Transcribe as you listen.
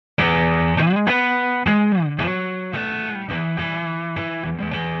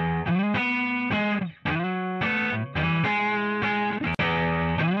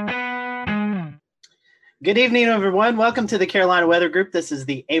Good evening, everyone. Welcome to the Carolina Weather Group. This is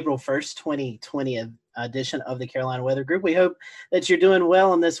the April 1st, 2020 edition of the Carolina Weather Group. We hope that you're doing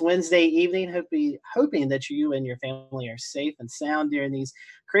well on this Wednesday evening, hoping that you and your family are safe and sound during these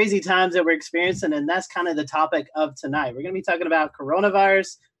crazy times that we're experiencing. And that's kind of the topic of tonight. We're going to be talking about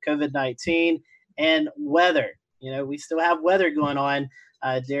coronavirus, COVID-19, and weather. We still have weather going on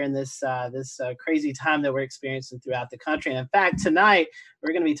during this crazy time that we're experiencing throughout the country. And in fact, tonight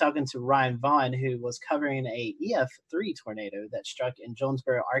we're going to be talking to Ryan Vaughn, who was covering a EF3 tornado that struck in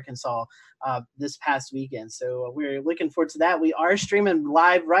Jonesboro, Arkansas this past weekend. So we're looking forward to that. We are streaming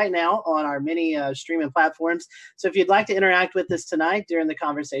live right now on our many streaming platforms. So if you'd like to interact with us tonight during the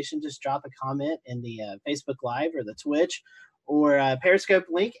conversation, just drop a comment in the Facebook Live or the Twitch or Periscope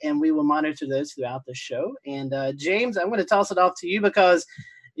link, and we will monitor those throughout the show. And James, I'm going to toss it off to you because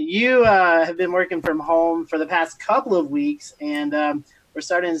you have been working from home for the past couple of weeks, and we're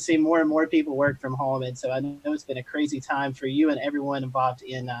starting to see more and more people work from home. And so I know it's been a crazy time for you and everyone involved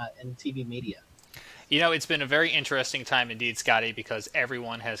in TV media. It's been a very interesting time indeed, Scotty, because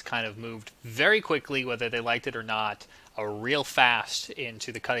everyone has kind of moved very quickly, whether they liked it or not, real fast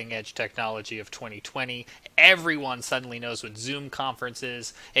into the cutting-edge technology of 2020. Everyone suddenly knows what Zoom conference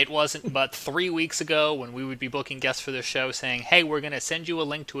is. It wasn't but 3 weeks ago when we would be booking guests for the show saying, hey, we're going to send you a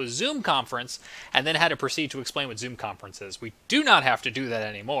link to a Zoom conference, and then had to proceed to explain what Zoom conference is. We do not have to do that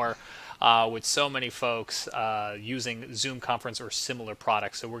anymore. With so many folks using Zoom conference or similar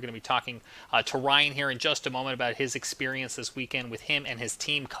products. So we're going to be talking to Ryan here in just a moment about his experience this weekend with him and his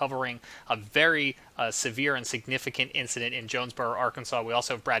team covering a very severe and significant incident in Jonesboro, Arkansas. We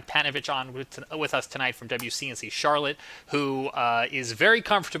also have Brad Panovich on with us tonight from WCNC Charlotte, who is very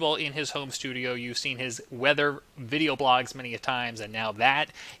comfortable in his home studio. You've seen his weather video blogs many a times, and now that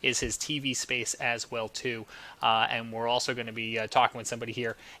is his TV space as well, too. And we're also going to be talking with somebody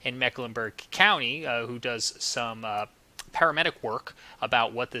here in Mecklenburg County who does some paramedic work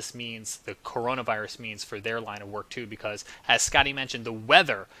about what this means, the coronavirus means for their line of work too, because as Scotty mentioned, the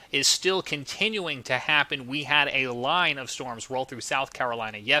weather is still continuing to happen. We had a line of storms roll through South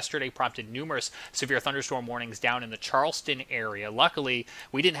Carolina yesterday, prompted numerous severe thunderstorm warnings down in the Charleston area. Luckily,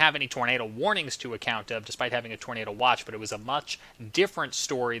 we didn't have any tornado warnings to account of, despite having a tornado watch, but it was a much different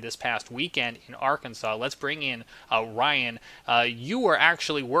story this past weekend in Arkansas. Let's bring in Ryan. You were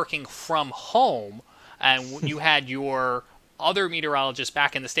actually working from home, and you had your other meteorologist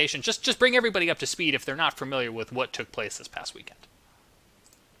back in the station. Just bring everybody up to speed if they're not familiar with what took place this past weekend.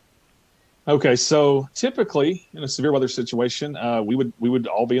 Okay, so typically in a severe weather situation, we would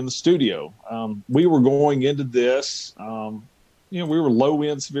all be in the studio. We were going into this, we were low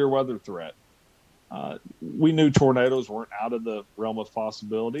end severe weather threat. We knew tornadoes weren't out of the realm of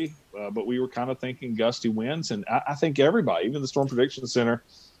possibility, but we were kind of thinking gusty winds, and I think everybody, even the Storm Prediction Center,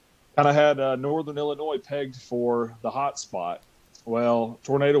 kind of had northern Illinois pegged for the hot spot. Well,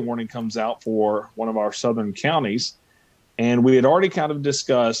 tornado warning comes out for one of our southern counties, and we had already kind of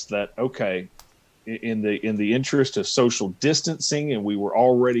discussed that, okay, in the interest of social distancing, and we were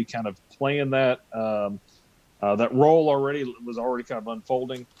already kind of playing that role already, was already kind of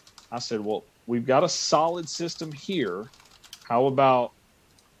unfolding. I said, well, we've got a solid system here. How about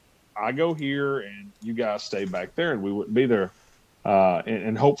I go here and you guys stay back there, and we wouldn't be there.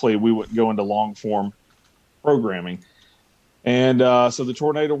 And hopefully we wouldn't go into long form programming. And so the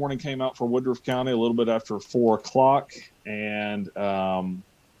tornado warning came out for Woodruff County a little bit after 4 o'clock. And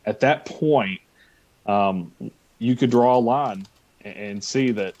at that point, you could draw a line and see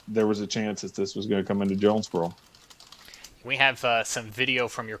that there was a chance that this was going to come into Jonesboro. We have some video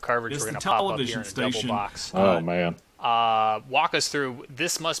from your coverage. We're going to pop up here in a double box. Oh, man. Walk us through.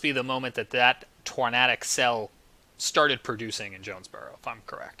 This must be the moment that tornadic cell started producing in Jonesboro, if I'm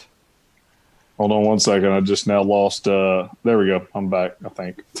correct. Hold on one second. I just now lost. There we go. I'm back, I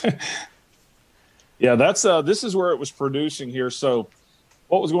think. Yeah, that's this is where it was producing here. So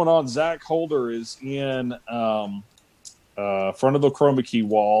what was going on? Zach Holder is in front of the chroma key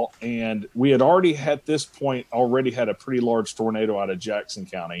wall, and we had already at this point had a pretty large tornado out of Jackson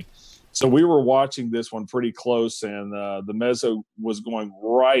County. So we were watching this one pretty close, and the meso was going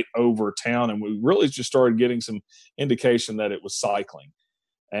right over town, and we really just started getting some indication that it was cycling.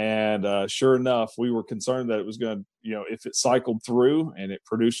 And sure enough, we were concerned that it was going to, if it cycled through and it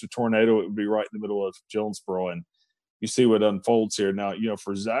produced a tornado, it would be right in the middle of Jonesboro. And you see what unfolds here. Now,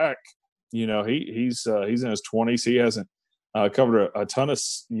 for Zach, he's in his 20s. He hasn't covered a ton of,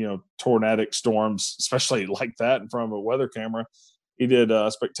 tornadic storms, especially like that in front of a weather camera. He did a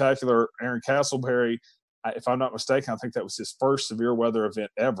spectacular Aaron Castleberry. If I'm not mistaken, I think that was his first severe weather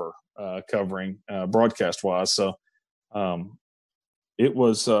event ever covering broadcast-wise. So it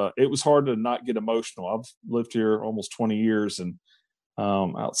was hard to not get emotional. I've lived here almost 20 years, and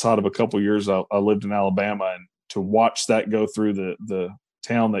outside of a couple of years, I lived in Alabama, and to watch that go through the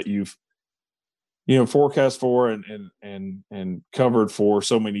town that you've forecast for and covered for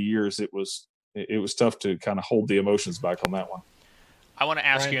so many years, it was tough to kind of hold the emotions back on that one. I want to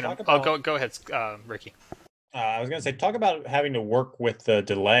ask Ryan, you. Go ahead, Ricky. I was going to say, talk about having to work with the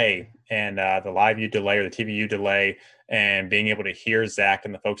delay and the live view delay or the TVU delay, and being able to hear Zach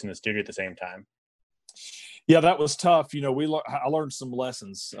and the folks in the studio at the same time. Yeah, that was tough. I learned some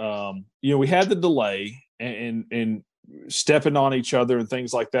lessons. We had the delay, and stepping on each other and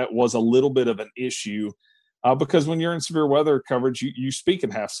things like that was a little bit of an issue because when you're in severe weather coverage, you speak in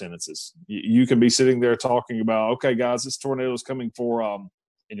half sentences. You can be sitting there talking about, okay, guys, this tornado is coming for, and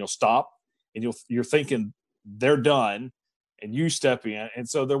you'll stop, and you're thinking they're done, and you step in. And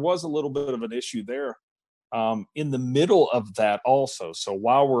so there was a little bit of an issue there in the middle of that also. So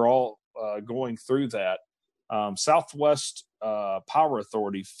while we're all going through that, Southwest Power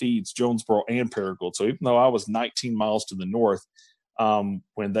Authority feeds Jonesboro and Paragould. So even though I was 19 miles to the north,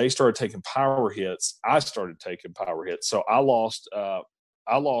 when they started taking power hits, I started taking power hits. So I lost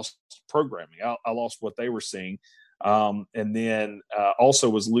programming. I lost what they were seeing. And then also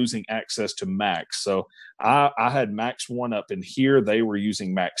was losing access to Max. So I had Max 1 up in here. They were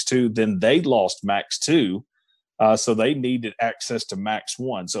using Max 2. Then they lost Max 2. So they needed access to Max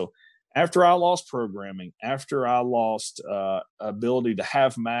 1. So after I lost programming, after I lost ability to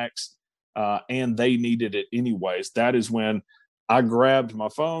have Max, and they needed it anyways, that is when I grabbed my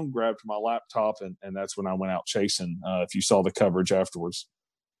phone, grabbed my laptop, and that's when I went out chasing, if you saw the coverage afterwards.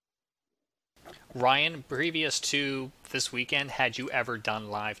 Ryan, previous to this weekend, had you ever done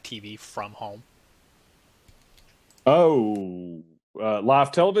live TV from home? Oh,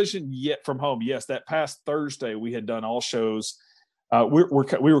 live television yet from home? Yes, that past Thursday we had done all shows. We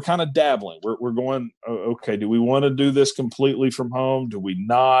were kind of dabbling. We're going, okay, do we want to do this completely from home? Do we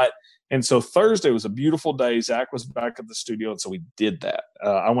not? And so Thursday was a beautiful day. Zach was back at the studio, and so we did that.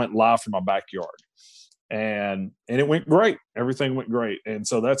 I went live from my backyard. And it went great. Everything went great. And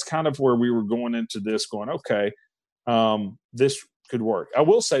so that's kind of where we were going into this, going, okay, this could work. I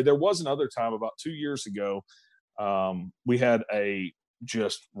will say there was another time about 2 years ago, we had a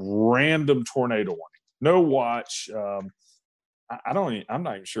just random tornado warning. No watch. I'm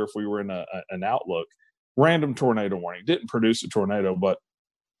not even sure if we were in an Outlook. Random tornado warning. Didn't produce a tornado, but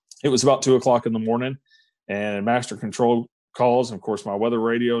it was about 2:00 in the morning, and master control calls. And of course, my weather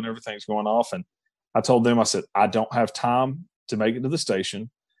radio and everything's going off. And I told them, I said, I don't have time to make it to the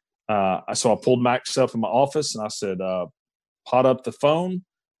station. So I pulled Max up in my office, and I said, pot up the phone.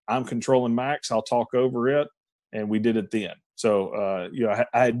 I'm controlling Max. I'll talk over it. And we did it then. So,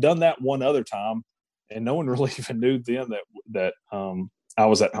 I had done that one other time, and no one really even knew then that I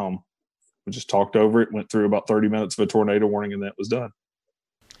was at home. We just talked over it, went through about 30 minutes of a tornado warning, and that was done.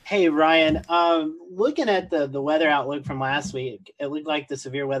 Hey, Ryan, looking at the weather outlook from last week, it looked like the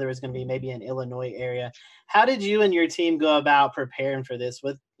severe weather was going to be maybe in Illinois area. How did you and your team go about preparing for this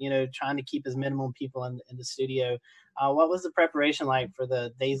with, trying to keep as minimum people in the studio? What was the preparation like for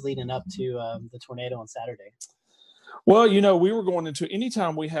the days leading up to the tornado on Saturday? Well, we were going into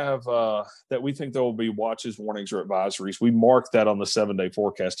anytime we have that we think there will be watches, warnings, or advisories, we mark that on the 7-day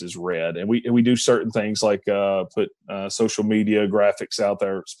forecast as red. And we do certain things like put social media graphics out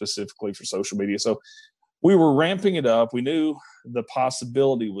there specifically for social media. So we were ramping it up. We knew the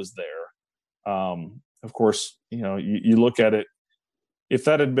possibility was there. Of course, you look at it. If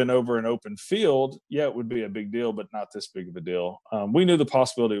that had been over an open field, yeah, it would be a big deal, but not this big of a deal. We knew the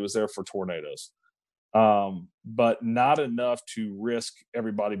possibility was there for tornadoes. But not enough to risk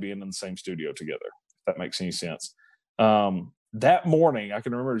everybody being in the same studio together, if that makes any sense. That morning, I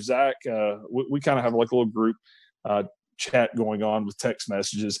can remember Zach, we kind of have like a little group chat going on with text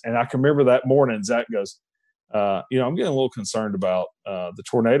messages. And I can remember that morning, Zach goes, I'm getting a little concerned about the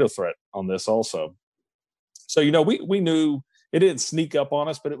tornado threat on this also. So, we knew it didn't sneak up on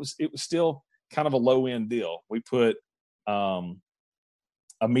us, but it was still kind of a low end deal. We put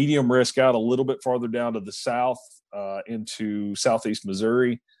a medium risk out a little bit farther down to the south into southeast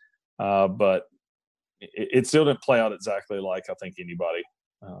Missouri. But it still didn't play out exactly like I think anybody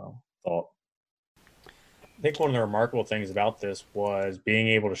thought. I think one of the remarkable things about this was being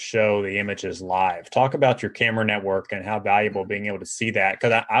able to show the images live. Talk about your camera network and how valuable being able to see that.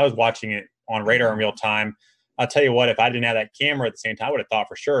 Because I was watching it on radar in real time. I'll tell you what, if I didn't have that camera at the same time, I would have thought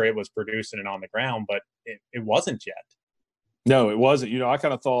for sure it was producing it on the ground, but it wasn't yet. No, it wasn't. I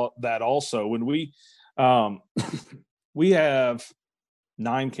kind of thought that also when we have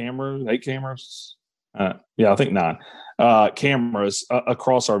 8 cameras Yeah, I think 9 cameras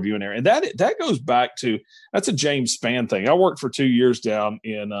across our viewing area, and that goes back to that's a James Spann thing. I worked for 2 years down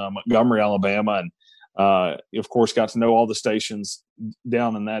in Montgomery, Alabama, and of course got to know all the stations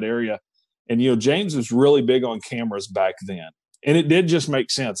down in that area. And James was really big on cameras back then, and it did just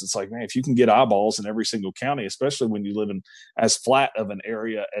make sense. It's like, man, if you can get eyeballs in every single county, especially when you live in as flat of an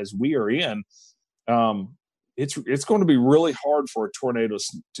area as we are in, it's going to be really hard for a tornado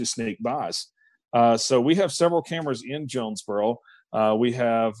to sneak by us. So we have several cameras in Jonesboro. We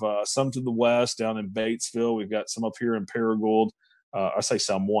have some to the west down in Batesville. We've got some up here in Paragould. I say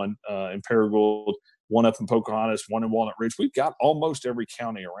some, one in Paragould, one up in Pocahontas, one in Walnut Ridge. We've got almost every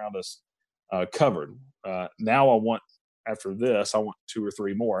county around us covered. Now after this, I want 2 or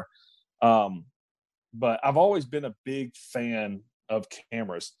 3 more. But I've always been a big fan of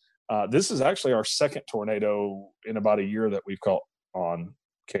cameras. This is actually our second tornado in about a year that we've caught on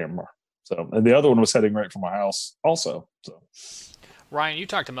camera. So, and the other one was heading right from my house also. So, Ryan, you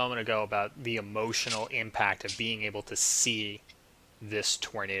talked a moment ago about the emotional impact of being able to see this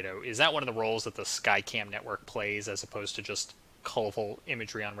tornado. Is that one of the roles that the Skycam network plays as opposed to just colorful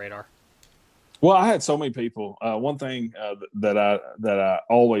imagery on radar? Well, I had so many people. One thing that I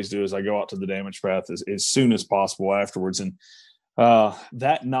always do is I go out to the damage path as soon as possible afterwards. And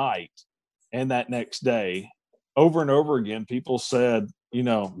that night and that next day, over and over again, people said,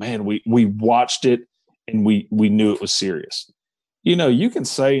 man, we watched it and we knew it was serious. You can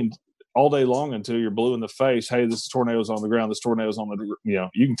say all day long until you're blue in the face, hey, this tornado's on the ground, this tornado's on the,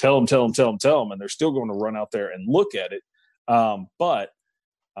 you can tell them, and they're still going to run out there and look at it. But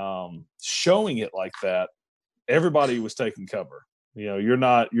showing it like that, everybody was taking cover. You're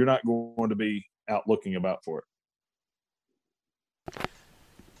not going to be out looking about for it.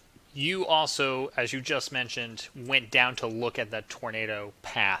 You also, as you just mentioned, went down to look at that tornado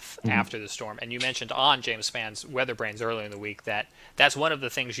path after the storm. And you mentioned on James Spann's Weather Brains earlier in the week that that's one of the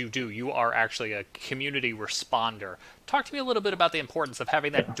things you do. You are actually a community responder. Talk to me a little bit about the importance of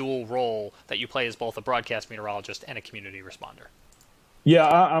having that dual role that you play as both a broadcast meteorologist and a community responder. Yeah,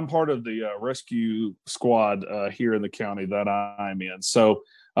 I'm part of the rescue squad here in the county that I'm in. So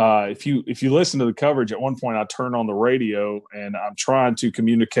if you listen to the coverage, at one point I turn on the radio and I'm trying to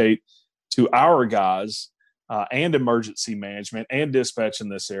communicate to our guys and emergency management and dispatch in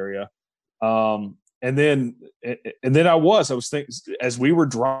this area. And then I was thinking, as we were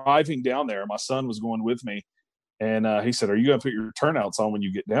driving down there, my son was going with me, and he said, "Are you going to put your turnouts on when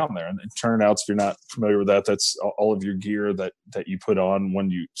you get down there?" And turnouts, if you're not familiar with that, that's all of your gear that you put on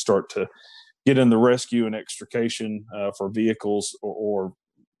when you start to get in the rescue and extrication for vehicles or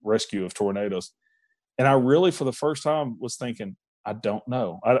rescue of tornadoes. And I really, for the first time, was thinking, I don't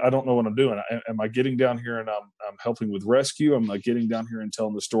know. I don't know what I'm doing. Am I getting down here and I'm helping with rescue? Am I getting down here and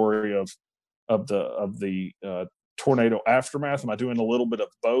telling the story of the tornado aftermath? Am I doing a little bit of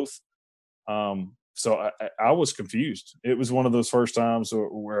both? So I was confused. It was one of those first times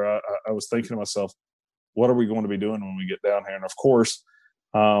where I was thinking to myself, what are we going to be doing when we get down here? And of course,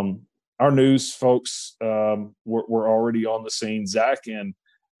 our news folks were already on the scene. Zach and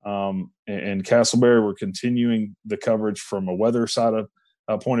Castleberry were continuing the coverage from a weather side of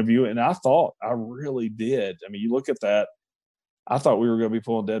point of view. And I really did. I mean, you look at that, I thought we were going to be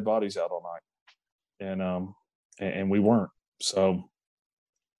pulling dead bodies out all night, and we weren't. So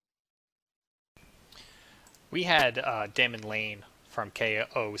we had Damon Lane from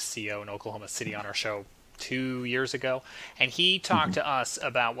KOCO in Oklahoma City on our show 2 years ago, and he talked to us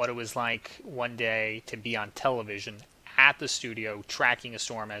about what it was like one day to be on television at the studio tracking a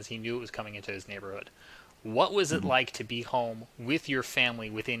storm as he knew it was coming into his neighborhood. What was it like to be home with your family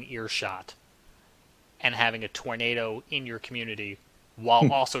within earshot and having a tornado in your community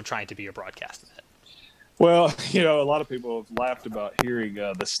while also trying to be a broadcast of it? Well, a lot of people have laughed about hearing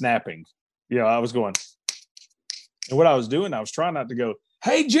the snapping. I was going, and what I was doing, I was trying not to go,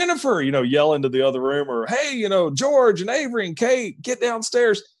 "Hey, Jennifer," yell into the other room, or, "Hey, George and Avery and Kate, get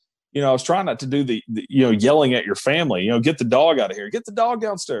downstairs." I was trying not to do the yelling at your family, "Get the dog out of here, get the dog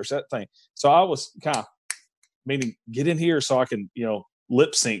downstairs," that thing. So I was kind of meaning, get in here so I can,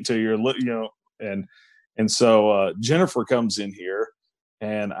 lip sync to your, and so Jennifer comes in here,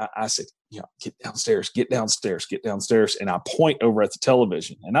 and I said, "Get downstairs, get downstairs, get downstairs." And I point over at the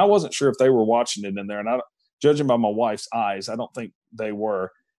television, and I wasn't sure if they were watching it in there. And judging by my wife's eyes, I don't think they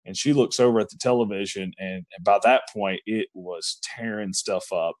were. And she looks over at the television, and by that point, it was tearing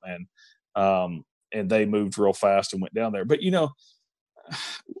stuff up, and they moved real fast and went down there. But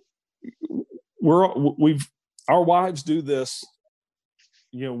our wives do this,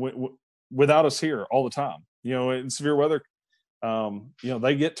 without us here all the time. In severe weather,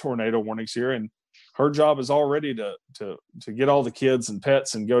 they get tornado warnings here, and her job is already to get all the kids and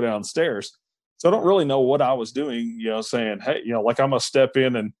pets and go downstairs. So I don't really know what I was doing, saying, hey, like I'm going to step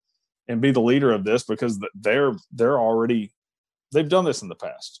in and be the leader of this, because they're already, they've done this in the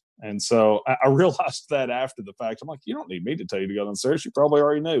past. And so I realized that after the fact. I'm like, you don't need me to tell you to go downstairs. You probably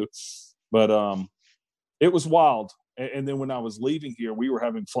already knew. But it was wild. And then when I was leaving here, we were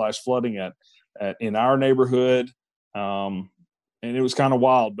having flash flooding in our neighborhood. And it was kind of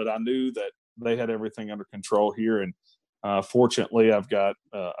wild, but I knew that they had everything under control here. And fortunately, I've got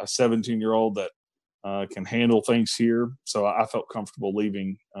a 17-year-old that can handle things here. So I felt comfortable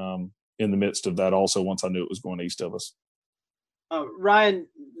leaving in the midst of that also, once I knew it was going east of us. Ryan,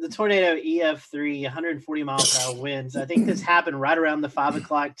 the tornado EF3, 140 miles per hour winds. I think this happened right around the 5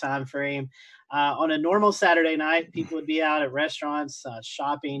 o'clock time frame. On a normal Saturday night, people would be out at restaurants,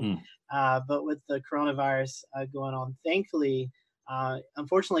 shopping. But with the coronavirus going on, thankfully,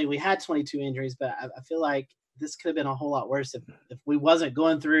 unfortunately, we had 22 injuries, but I feel like this could have been a whole lot worse if we wasn't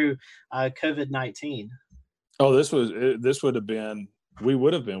going through COVID-19. Oh, this would have been, we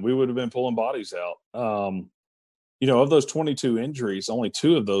would have been pulling bodies out. Of those 22 injuries, only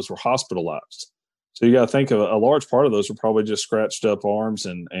 2 of those were hospitalized. So you got to think of a large part of those were probably just scratched up arms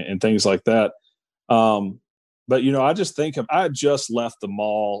and things like that. But, I just think I had just left the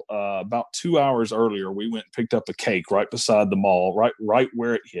mall about 2 hours earlier. We went and picked up a cake right beside the mall, right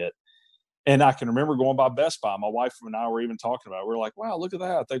where it hit. And I can remember going by Best Buy. My wife and I were even talking about it. We were like, wow, look at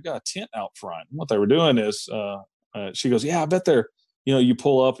that. They've got a tent out front. And what they were doing is she goes, yeah, I bet they're, you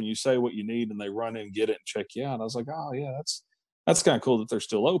pull up and you say what you need and they run in and get it and check you out. And I was like, oh, yeah, that's kind of cool that they're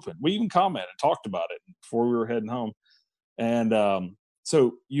still open. We even commented, talked about it before we were heading home. And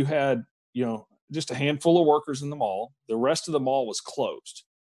so you had, just a handful of workers in the mall. The rest of the mall was closed.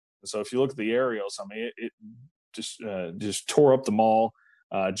 So if you look at the aerials, I mean, it just tore up the mall.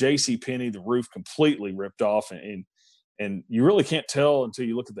 JCPenney, the roof completely ripped off. And you really can't tell until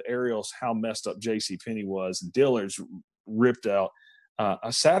you look at the aerials how messed up JCPenney was. And Dillard's ripped out.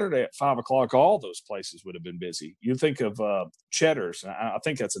 A Saturday at 5 o'clock, all those places would have been busy. You think of Cheddar's. I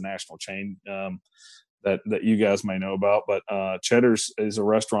think that's a national chain that you guys may know about. But Cheddar's is a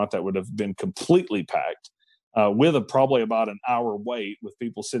restaurant that would have been completely packed with probably about an hour wait with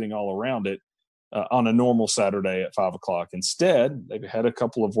people sitting all around it on a normal Saturday at 5 o'clock. Instead, they had a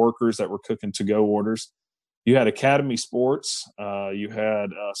couple of workers that were cooking to-go orders. You had Academy Sports. You had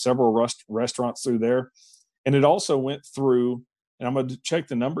several restaurants through there. And it also went through, and I'm going to check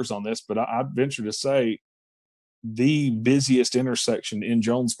the numbers on this, but I'd venture to say the busiest intersection in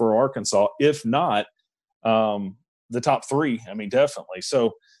Jonesboro, Arkansas, if not the top 3. I mean, definitely.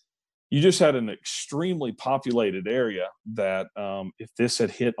 So you just had an extremely populated area that if this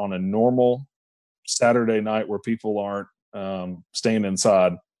had hit on a normal Saturday night where people aren't staying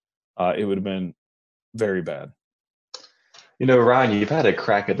inside, it would have been very bad. Ryan, you've had a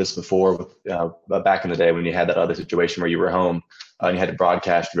crack at this before with, back in the day when you had that other situation where you were home and you had to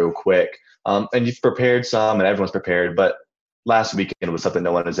broadcast real quick. And you've prepared some and everyone's prepared, but last weekend was something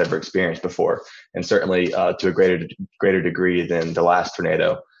no one has ever experienced before. And certainly to a greater degree than the last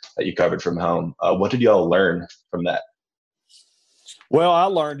tornado that you covered from home. What did you all learn from that? Well, I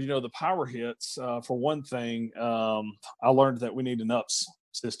learned, the power hits, for one thing. I learned that we need an UPS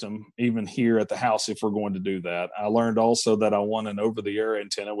system even here at the house if we're going to do that. I learned also that I want an over-the-air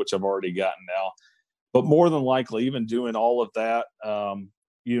antenna, which I've already gotten now. But more than likely, even doing all of that,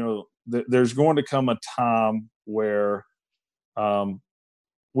 there's going to come a time where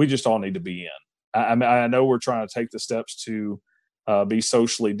we just all need to be in. I know we're trying to take the steps to be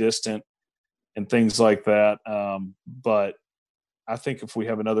socially distant and things like that, but I think if we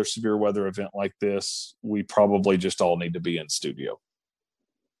have another severe weather event like this, we probably just all need to be in studio.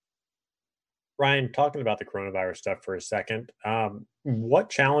 Ryan, talking about the coronavirus stuff for a second, what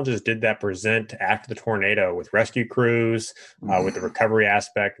challenges did that present after the tornado with rescue crews, with the recovery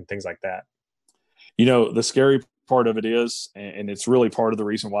aspect and things like that? The scary part of it is, and it's really part of the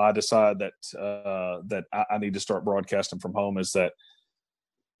reason why I decided that I need to start broadcasting from home, is that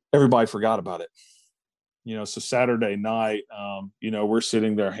everybody forgot about it. So Saturday night, we're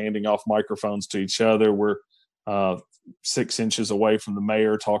sitting there handing off microphones to each other. We're 6 inches away from the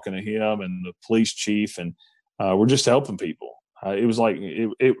mayor talking to him and the police chief, and we're just helping people. It was like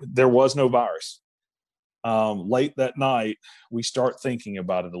there was no virus. Late that night, we start thinking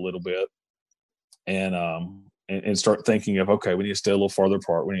about it a little bit, and start thinking of, okay, we need to stay a little farther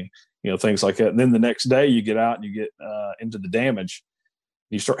apart. We need, things like that. And then the next day, you get out and you get into the damage.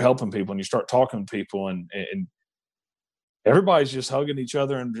 You start helping people and you start talking to people, and everybody's just hugging each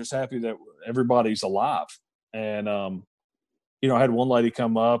other and just happy that everybody's alive. And I had one lady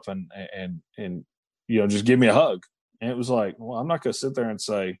come up and just give me a hug. And it was like, well, I'm not going to sit there and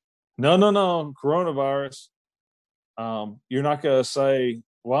say, no, coronavirus. You're not going to say,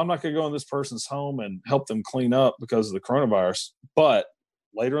 well, I'm not going to go in this person's home and help them clean up because of the coronavirus. But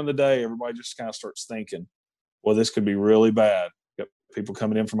later in the day, everybody just kind of starts thinking, well, this could be really bad. We've got people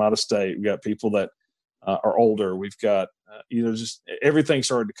coming in from out of state. We've got people that are older. We've got, just everything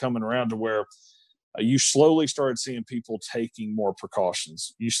started to coming around to where you slowly started seeing people taking more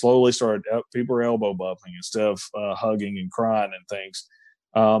precautions. You slowly started, people are elbow bumping instead of hugging and crying and things.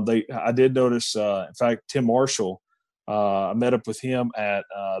 I did notice, in fact, Tim Marshall, I met up with him at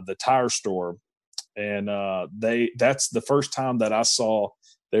the tire store, and that's the first time that I saw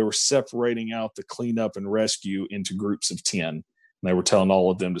they were separating out the cleanup and rescue into groups of 10. And they were telling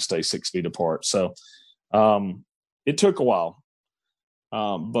all of them to stay 6 feet apart. So it took a while,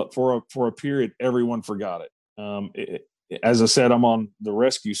 but for a period, everyone forgot it. As I said, I'm on the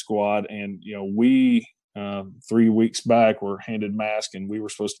rescue squad, and we 3 weeks back were handed masks, and we were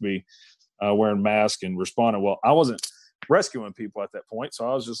supposed to be wearing masks and responding. Well, I wasn't rescuing people at that point, so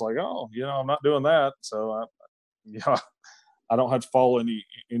I was just like, I'm not doing that. So I don't have to follow any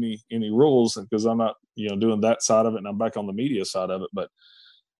rules because I'm not doing that side of it, and I'm back on the media side of it. But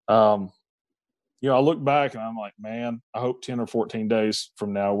I look back and I'm like, man, I hope 10 or 14 days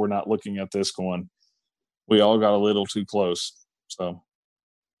from now we're not looking at this going, we all got a little too close. So,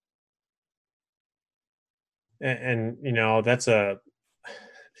 and that's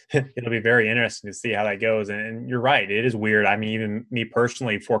it'll be very interesting to see how that goes. And you're right, it is weird. I mean, even me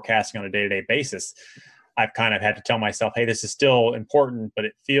personally forecasting on a day-to-day basis, I've kind of had to tell myself, hey, this is still important, but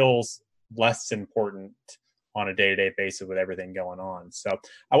it feels less important on a day-to-day basis with everything going on. So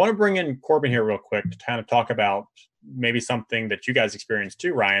I want to bring in Corbin here real quick to kind of talk about maybe something that you guys experienced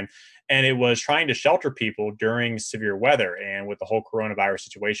too, Ryan. And it was trying to shelter people during severe weather and with the whole coronavirus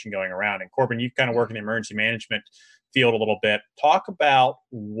situation going around. And Corbin, you kind of work in the emergency management field a little bit. Talk about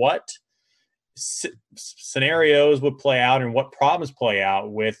what scenarios would play out and what problems play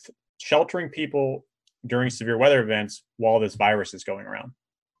out with sheltering people during severe weather events while this virus is going around.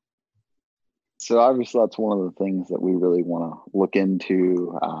 So obviously that's one of the things that we really want to look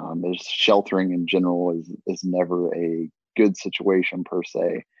into. Is sheltering in general is never a good situation per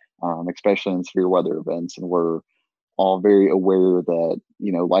se, especially in severe weather events. And we're all very aware that,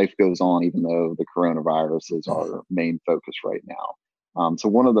 life goes on even though the coronavirus is our main focus right now. So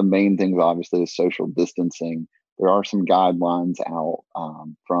one of the main things obviously is social distancing. There are some guidelines out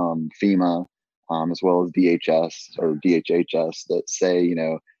from FEMA as well as DHS or DHHS that say,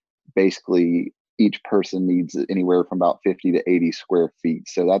 basically each person needs anywhere from about 50 to 80 square feet.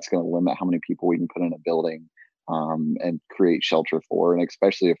 So that's going to limit how many people we can put in a building and create shelter for. And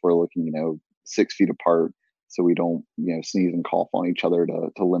especially if we're looking, 6 feet apart, so we don't, sneeze and cough on each other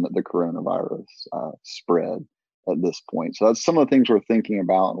to limit the coronavirus spread at this point. So that's some of the things we're thinking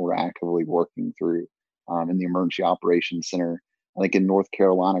about and we're actively working through in the Emergency Operations Center. I think in North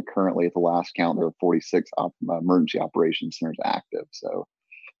Carolina, currently at the last count, there are 46 emergency operations centers active. So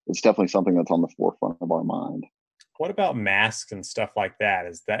it's definitely something that's on the forefront of our mind. What about masks and stuff like that?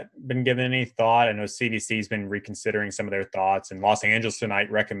 Has that been given any thought? I know CDC's been reconsidering some of their thoughts, and Los Angeles tonight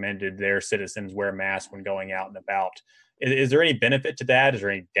recommended their citizens wear masks when going out and about. Is there any benefit to that? Is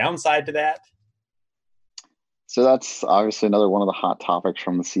there any downside to that? So that's obviously another one of the hot topics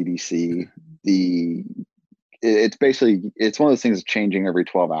from the CDC. It's one of those things that's changing every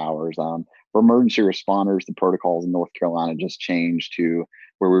 12 hours. For emergency responders, the protocols in North Carolina just changed to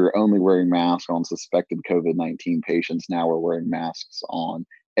where we were only wearing masks on suspected COVID-19 patients. Now we're wearing masks on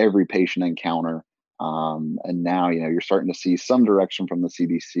every patient encounter. And now, you're starting to see some direction from the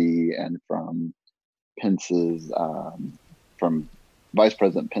CDC and from Pence's, from Vice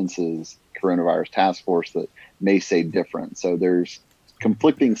President Pence's coronavirus task force that may say different. So there's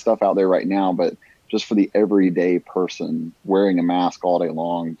conflicting stuff out there right now, but just for the everyday person, wearing a mask all day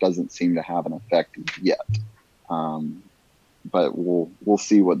long doesn't seem to have an effect yet. But we'll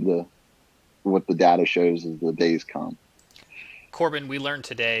see what the data shows as the days come. Corbin, we learned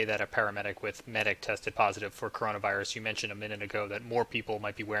today that a paramedic with Medic tested positive for coronavirus. You mentioned a minute ago that more people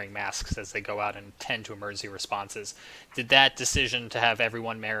might be wearing masks as they go out and tend to emergency responses. Did that decision to have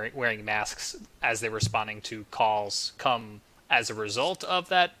everyone wearing masks as they're responding to calls come as a result of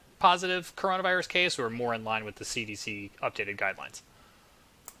that positive coronavirus case, or more in line with the CDC updated guidelines?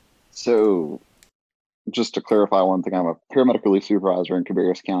 So just to clarify one thing, I'm a paramedic relief supervisor in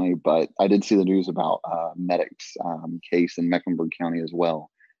Cabarrus County, but I did see the news about Medic's case in Mecklenburg County as well.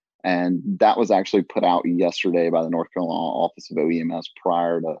 And that was actually put out yesterday by the North Carolina Office of OEMS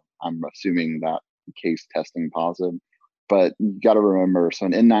prior to, I'm assuming, that case testing positive. but you got to remember, so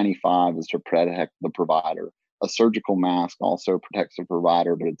an N95 is to protect the provider. A surgical mask also protects the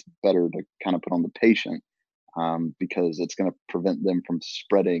provider, but it's better to kind of put on the patient because it's going to prevent them from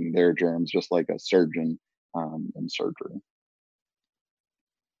spreading their germs, just like a surgeon in surgery.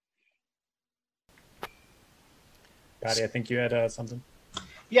 Patty, I think you had something.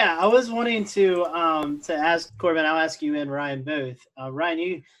 Yeah, I was wanting to ask Corbin. I'll ask you and Ryan both. Ryan,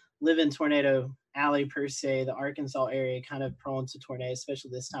 you live in Tornado Alley per se, the Arkansas area, kind of prone to tornadoes, especially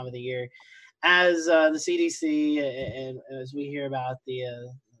this time of the year. As the CDC and as we hear about the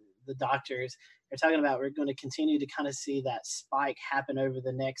doctors are talking about, we're going to continue to kind of see that spike happen over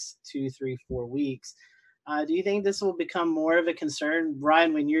the next 2, 3, 4 weeks. Do you think this will become more of a concern,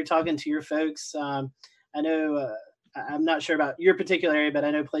 Ryan, when you're talking to your folks? I know. I'm not sure about your particular area, but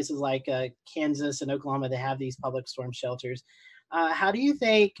I know places like Kansas and Oklahoma, they have these public storm shelters. How do you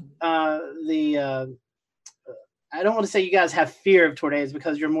think I don't want to say you guys have fear of tornadoes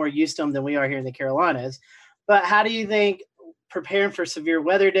because you're more used to them than we are here in the Carolinas, but how do you think preparing for severe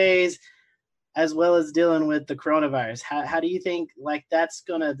weather days as well as dealing with the coronavirus, how do you think like the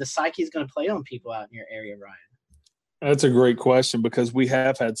psyche is going to play on people out in your area, Ryan? That's a great question because we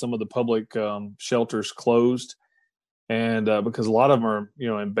have had some of the public shelters closed. And because a lot of them are,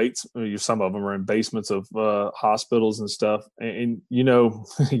 some of them are in basements of hospitals and stuff. And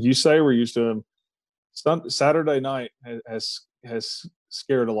you say we're used to them. Saturday night has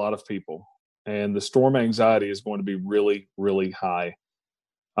scared a lot of people. And the storm anxiety is going to be really, really high.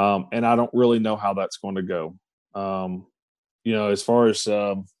 And I don't really know how that's going to go. As far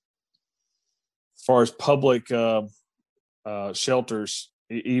as public shelters,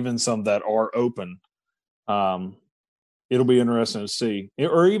 even some that are open, it'll be interesting to see.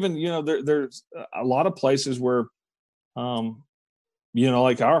 Or even, there's a lot of places where,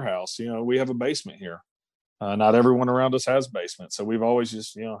 like our house, we have a basement here. Not everyone around us has basements. So we've always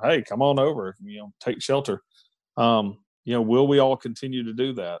just, hey, come on over, take shelter. Will we all continue to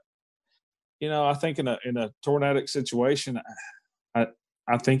do that? I think in a tornadic situation, I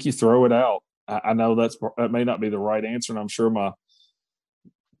think you throw it out. I know that may not be the right answer. And I'm sure my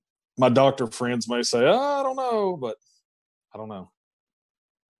doctor friends may say, I don't know, but I don't know.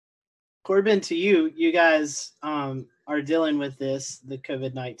 Corbin, to you guys are dealing with the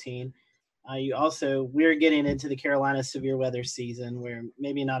COVID-19. We're getting into the Carolina severe weather season where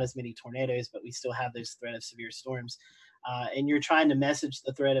maybe not as many tornadoes, but we still have those threat of severe storms. And you're trying to message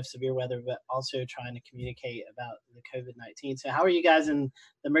the threat of severe weather, but also trying to communicate about the COVID-19. So how are you guys in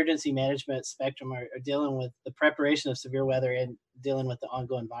the emergency management spectrum are dealing with the preparation of severe weather and dealing with the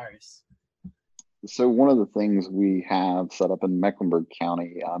ongoing virus? So one of the things we have set up in Mecklenburg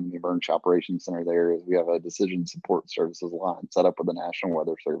County, the Emergency Operations Center there, is we have a decision support services line set up with the National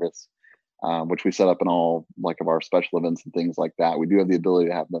Weather Service, which we set up in all of our special events and things like that. We do have the ability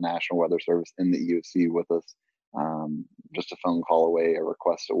to have the National Weather Service in the EOC with us, just a phone call away, a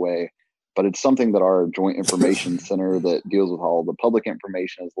request away. But it's something that our Joint Information Center that deals with all the public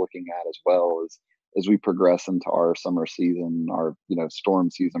information is looking at as well as we progress into our summer season, our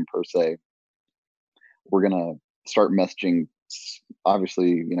storm season per se. We're going to start messaging,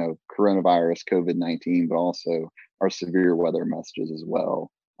 obviously, coronavirus, COVID-19, but also our severe weather messages as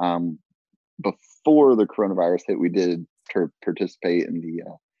well. Before the coronavirus hit, we did participate in the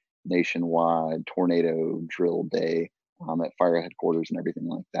nationwide tornado drill day at fire headquarters and everything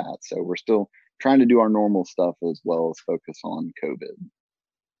like that. So we're still trying to do our normal stuff as well as focus on COVID.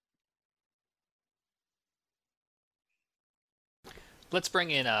 Let's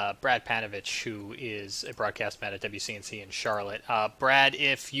bring in Brad Panovich, who is a broadcast man at WCNC in Charlotte. Brad,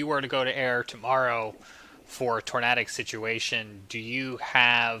 if you were to go to air tomorrow for a tornadic situation, do you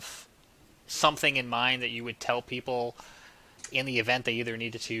have something in mind that you would tell people in the event they either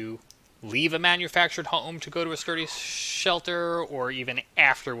needed to leave a manufactured home to go to a sturdy shelter, or even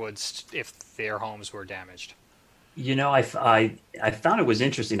afterwards if their homes were damaged? I found it was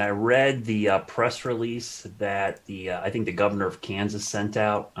interesting. I read the press release that I think the governor of Kansas sent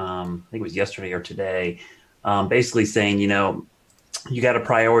out. I think it was yesterday or today, basically saying, you got to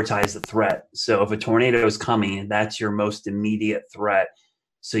prioritize the threat. So if a tornado is coming, that's your most immediate threat.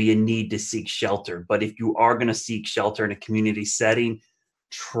 So you need to seek shelter. But if you are going to seek shelter in a community setting,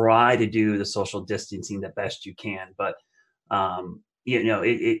 try to do the social distancing the best you can. But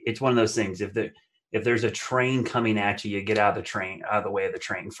it's one of those things. If there's a train coming at you, you get out of the way of the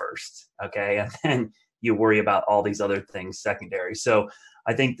train first, okay? And then you worry about all these other things secondary. So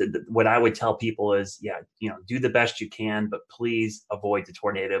I think that what I would tell people is, do the best you can, but please avoid the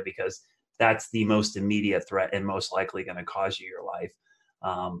tornado because that's the most immediate threat and most likely going to cause you your life.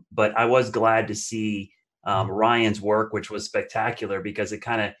 But I was glad to see Ryan's work, which was spectacular because it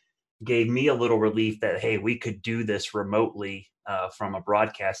kind of gave me a little relief that, hey, we could do this remotely from a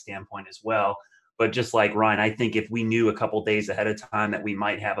broadcast standpoint as well. But just like Ryan, I think if we knew a couple days ahead of time that we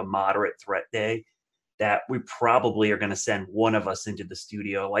might have a moderate threat day, that we probably are going to send one of us into the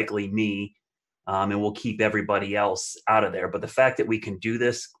studio, likely me, and we'll keep everybody else out of there. But the fact that we can do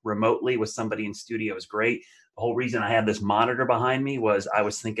this remotely with somebody in studio is great. The whole reason I had this monitor behind me was I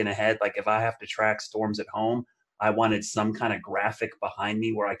was thinking ahead, like if I have to track storms at home, I wanted some kind of graphic behind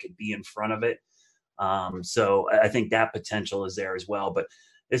me where I could be in front of it. So I think that potential is there as well. But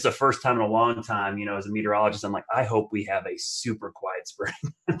it's the first time in a long time, as a meteorologist, I'm like, I hope we have a super quiet spring.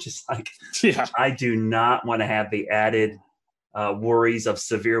 I'm just like, yeah, I do not want to have the added worries of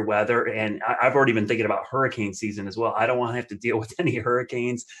severe weather. And I've already been thinking about hurricane season as well. I don't want to have to deal with any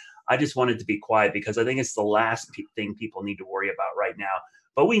hurricanes. I just want it to be quiet because I think it's the last thing people need to worry about right now.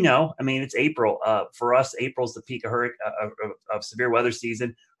 But we know, it's April. For us, April's the peak of severe weather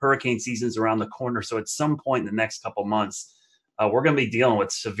season. Hurricane season's around the corner. So at some point in the next couple months, we're going to be dealing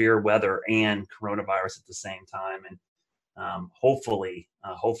with severe weather and coronavirus at the same time. And hopefully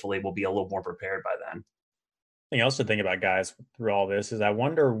we'll be a little more prepared by then. Thing else to think about, guys, through all this is I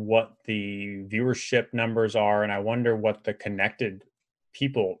wonder what the viewership numbers are, and I wonder what the connected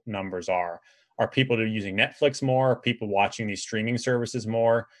people numbers are. Are people using Netflix more? Are people watching these streaming services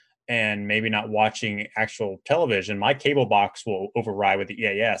more? And maybe not watching actual television? My cable box will override with the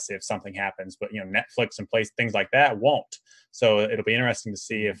EAS if something happens, but Netflix and things like that won't. So it'll be interesting to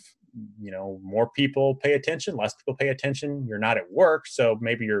see if more people pay attention, less people pay attention. You're not at work, so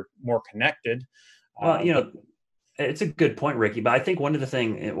maybe you're more connected. Well, it's a good point, Ricky. But I think one of the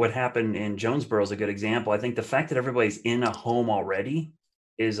things, what happened in Jonesboro is a good example. I think the fact that everybody's in a home already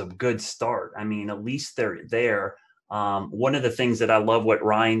is a good start. At least they're there. One of the things that I love what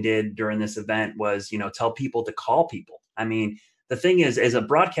Ryan did during this event was, tell people to call people. The thing is, as a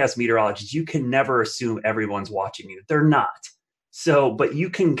broadcast meteorologist, you can never assume everyone's watching you. They're not. So, but you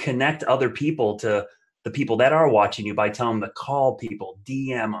can connect other people to the people that are watching you by telling them to call people,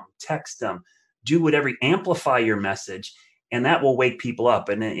 DM them, text them, do whatever, amplify your message. And that will wake people up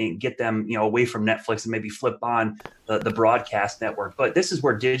and get them, away from Netflix and maybe flip on the broadcast network. But this is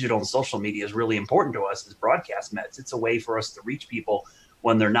where digital and social media is really important to us as broadcast mets. It's a way for us to reach people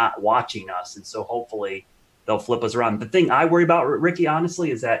when they're not watching us. And so hopefully they'll flip us around. The thing I worry about, Ricky, honestly,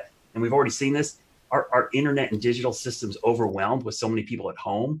 is that, and we've already seen this, our internet and digital systems overwhelmed with so many people at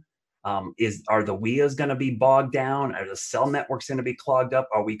home. Are the WIAs going to be bogged down? Are the cell networks going to be clogged up?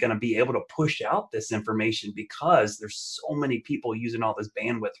 Are we going to be able to push out this information because there's so many people using all this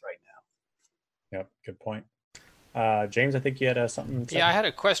bandwidth right now? Yep, good point. James, I think you had something. Yeah, I had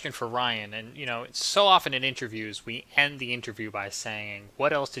a question for Ryan. And, so often in interviews, we end the interview by saying,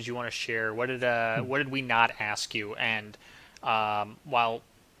 what else did you want to share? What did we not ask you? And while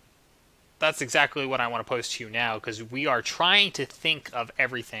that's exactly what I want to pose to you now, because we are trying to think of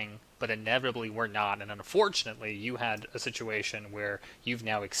everything, but inevitably we're not. And unfortunately, you had a situation where you've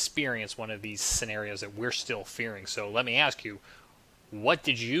now experienced one of these scenarios that we're still fearing. So let me ask you, what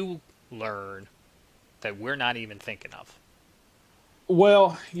did you learn that we're not even thinking of?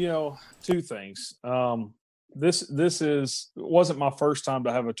 Well, two things. This wasn't my first time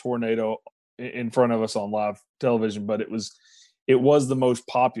to have a tornado in front of us on live television, but it was the most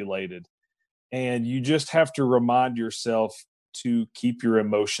populated. And you just have to remind yourself to keep your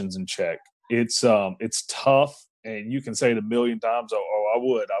emotions in check. It's tough, and you can say it a million times, I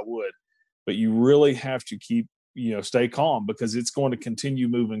would, but you really have to keep, stay calm because it's going to continue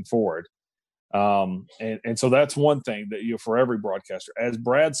moving forward. And so that's one thing that, for every broadcaster, as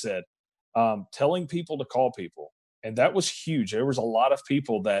Brad said, telling people to call people. And that was huge. There was a lot of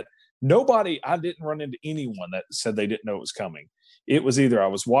people that I didn't run into anyone that said they didn't know it was coming. It was either I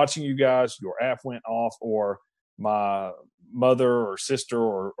was watching you guys, your app went off, or my mother or sister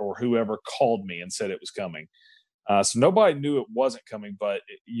or whoever called me and said it was coming. So nobody knew it wasn't coming, but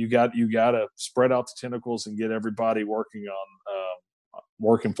you got to spread out the tentacles and get everybody working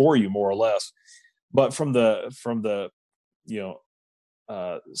for you more or less. But from the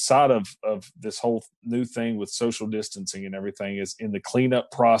side of this whole new thing with social distancing and everything is in the cleanup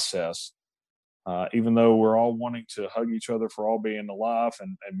process. Even though we're all wanting to hug each other for all being alive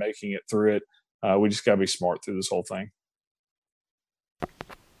and making it through it, we just got to be smart through this whole thing.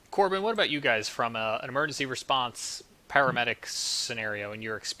 Corbin, what about you guys from an emergency response paramedic scenario in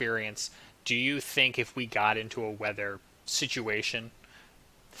your experience? Do you think if we got into a weather situation,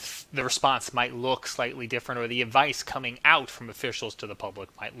 the response might look slightly different, or the advice coming out from officials to the public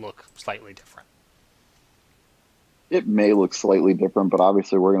might look slightly different? It may look slightly different, but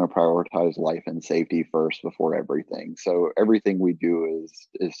obviously we're going to prioritize life and safety first before everything. So everything we do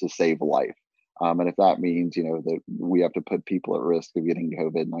is to save life. And if that means, that we have to put people at risk of getting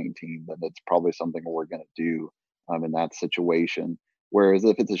COVID-19, then it's probably something we're going to do in that situation. Whereas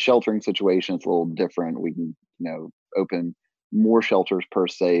if it's a sheltering situation, it's a little different. We can, open more shelters per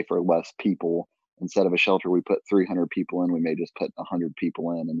se for less people. Instead of a shelter we put 300 people in, we may just put 100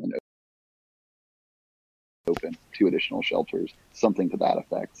 people in and then open 2 additional shelters, something to that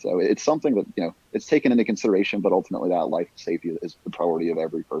effect. So it's something that, it's taken into consideration, but ultimately that life safety is the priority of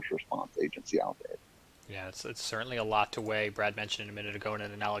every first response agency out there. Yeah, it's certainly a lot to weigh. Brad mentioned it a minute ago in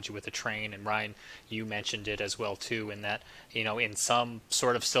an analogy with the train, and Ryan, you mentioned it as well too, in that, in some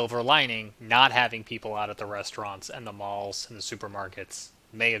sort of silver lining, not having people out at the restaurants and the malls and the supermarkets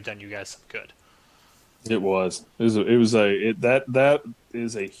may have done you guys some good. That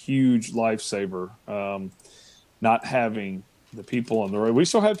is a huge lifesaver. Not having the people on the road. We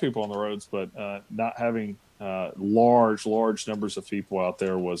still had people on the roads, but not having large numbers of people out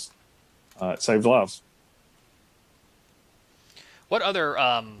there was it saved lives. What other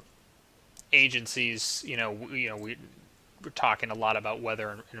agencies? We're talking a lot about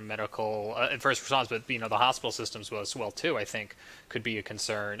weather and medical and first response, but the hospital systems as well too, I think, could be a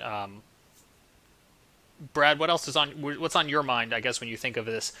concern. Brad, what's on your mind, I guess, when you think of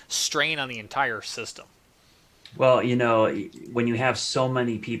this strain on the entire system? Well, when you have so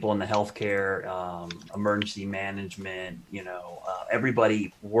many people in the healthcare, emergency management,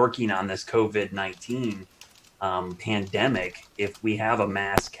 everybody working on this COVID-19 pandemic, if we have a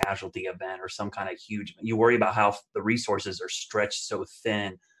mass casualty event or some kind of huge, you worry about how the resources are stretched so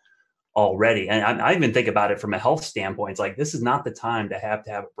thin already. And I even think about it from a health standpoint. It's like, this is not the time to have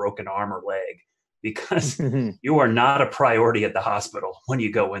a broken arm or leg, because you are not a priority at the hospital when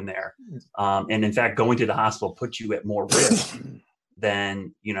you go in there. And in fact, going to the hospital puts you at more risk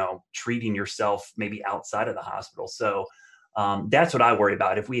than, treating yourself maybe outside of the hospital. So that's what I worry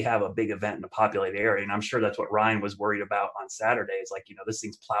about. If we have a big event in a populated area, and I'm sure that's what Ryan was worried about on Saturday, is like, this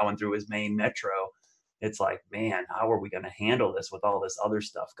thing's plowing through his main metro. It's like, man, how are we going to handle this with all this other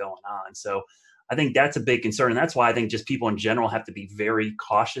stuff going on? So I think that's a big concern. And that's why I think just people in general have to be very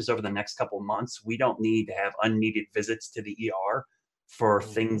cautious over the next couple of months. We don't need to have unneeded visits to the ER for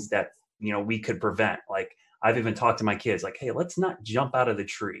things that, we could prevent. Like, I've even talked to my kids like, hey, let's not jump out of the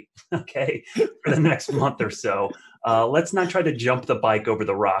tree, okay, for the next month or so. Let's not try to jump the bike over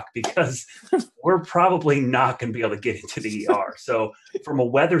the rock, because we're probably not going to be able to get into the ER. So from a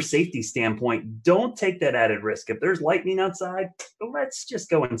weather safety standpoint, don't take that added risk. If there's lightning outside, let's just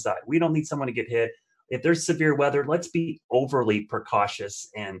go inside. We don't need someone to get hit. If there's severe weather, let's be overly precautious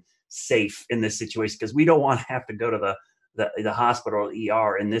and safe in this situation, because we don't want to have to go to the hospital or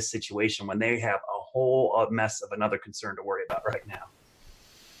ER in this situation when they have a whole mess of another concern to worry about right now.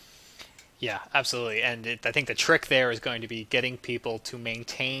 Yeah, absolutely. And I think the trick there is going to be getting people to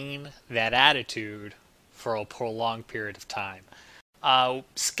maintain that attitude for a prolonged period of time.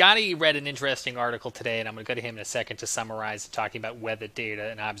 Scotty read an interesting article today, and I'm going to go to him in a second to summarize, talking about weather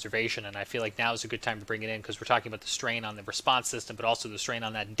data and observation. And I feel like now is a good time to bring it in, because we're talking about the strain on the response system, but also the strain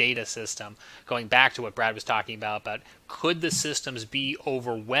on that data system. Going back to what Brad was talking about could the systems be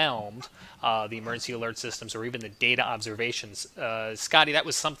overwhelmed, the emergency alert systems, or even the data observations? Scotty, that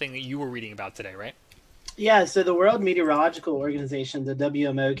was something that you were reading about today, right? Yeah, so the World Meteorological Organization, the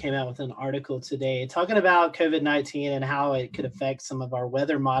WMO, came out with an article today talking about COVID-19 and how it could affect some of our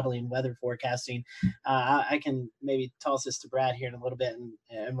weather modeling, weather forecasting. I can maybe toss this to Brad here in a little bit,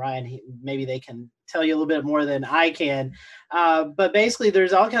 and Ryan, maybe they can tell you a little bit more than I can. But basically,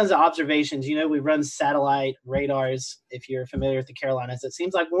 there's all kinds of observations. We run satellite radars. If you're familiar with the Carolinas, it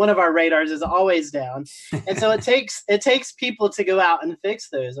seems like one of our radars is always down. And so it takes people to go out and fix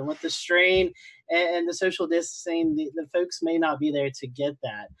those. And with the strain and the social distancing, the folks may not be there to get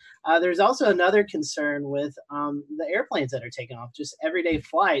that. There's also another concern with the airplanes that are taking off, just everyday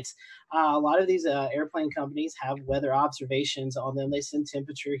flights. A lot of these airplane companies have weather observations on them. They send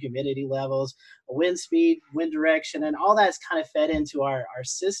temperature, humidity levels, wind speed, wind direction, and all that's kind of fed into our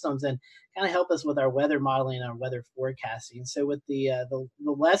systems and kind of help us with our weather modeling and our weather forecasting. So with the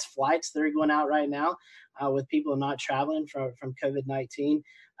less flights that are going out right now, with people not traveling from COVID-19,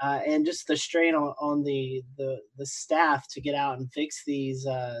 and just the strain on the staff to get out and fix these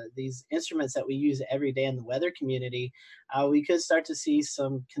instruments that we use every day in the weather community, we could start to see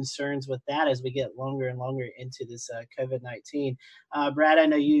some concerns with that as we get longer and longer into this COVID-19. Brad, I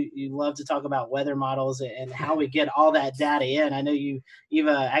know you love to talk about weather models and how we get all that data in. I know you've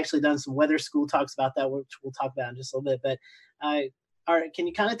actually done some weather school talks about that, which we'll talk about in just a little bit. But all right, can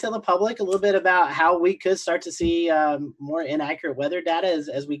you kind of tell the public a little bit about how we could start to see more inaccurate weather data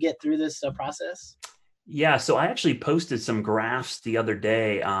as we get through this process? Yeah, so I actually posted some graphs the other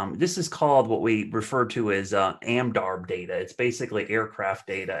day. This is called what we refer to as AMDARB data. It's basically aircraft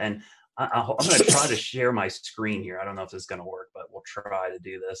data. And I'm going to try to share my screen here. I don't know if this is going to work, but we'll try to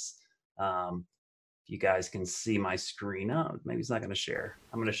do this. If you guys can see my screen. Oh, maybe it's not going to share.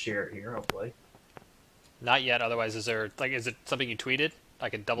 I'm going to share it here, hopefully. Not yet. Otherwise, is it something you tweeted? I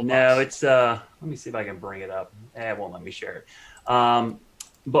can double. No, it's let me see if I can bring it up. It won't let me share it.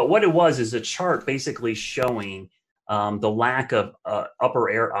 But what it was is a chart basically showing the lack of upper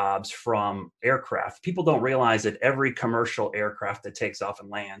air obs from aircraft. People don't realize that every commercial aircraft that takes off and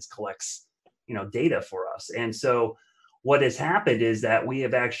lands collects, data for us. And so what has happened is that we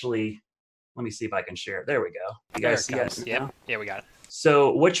have actually, let me see if I can share it. There we go. You guys see it? Yeah, we got it.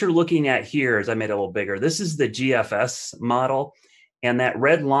 So what you're looking at here is, I made it a little bigger. This is the GFS model. And that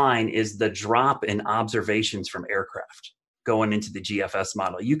red line is the drop in observations from aircraft going into the GFS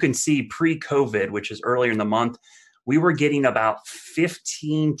model. You can see pre-COVID, which is earlier in the month, we were getting about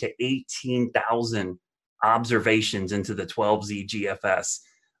 15 to 18,000 observations into the 12Z GFS.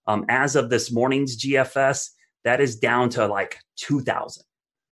 As of this morning's GFS, that is down to like 2,000.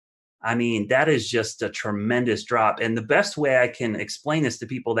 I mean, that is just a tremendous drop. And the best way I can explain this to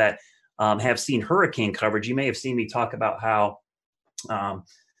people that have seen hurricane coverage, you may have seen me talk about how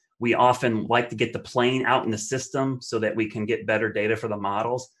we often like to get the plane out in the system so that we can get better data for the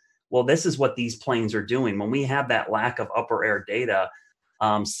models. Well, this is what these planes are doing. When we have that lack of upper air data,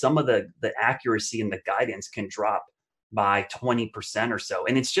 some of the accuracy and the guidance can drop by 20% or so.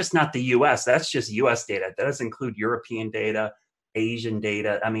 And it's just not the US, that's just US data. That doesn't include European data, Asian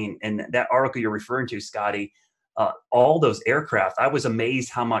data. I mean, and that article you're referring to, Scotty, all those aircraft, I was amazed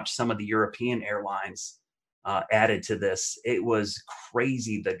how much some of the European airlines added to this. It was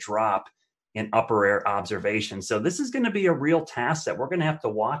crazy, the drop in upper air observation. So this is going to be a real task that we're going to have to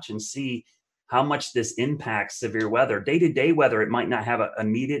watch and see how much this impacts severe weather. Day-to-day weather, it might not have an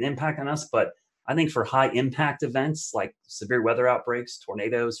immediate impact on us, but I think for high impact events like severe weather outbreaks,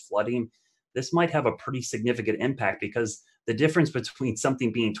 tornadoes, flooding, this might have a pretty significant impact, because the difference between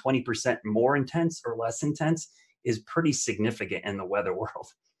something being 20% more intense or less intense is pretty significant in the weather world.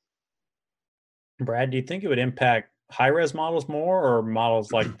 Brad, do you think it would impact high-res models more, or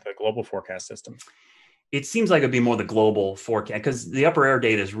models like the global forecast system? It seems like it'd be more the global forecast, because the upper air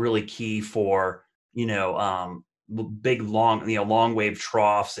data is really key for, big, long wave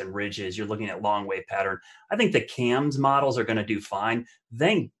troughs and ridges. You're looking at long wave pattern. I think the CAMS models are going to do fine.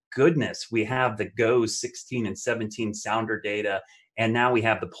 Thank goodness we have the GOES 16 and 17 sounder data, and now we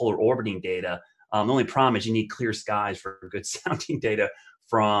have the polar orbiting data. The only problem is you need clear skies for good sounding data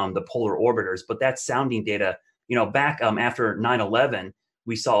from the polar orbiters. But that sounding data, back after 9/11,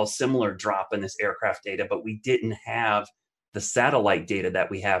 we saw a similar drop in this aircraft data, but we didn't have the satellite data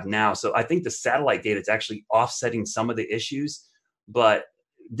that we have now. So I think the satellite data is actually offsetting some of the issues, but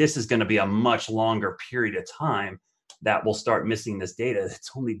this is going to be a much longer period of time that we'll start missing this data.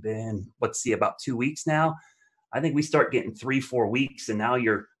 It's only been, about 2 weeks now. I think we start getting 3-4 weeks, and now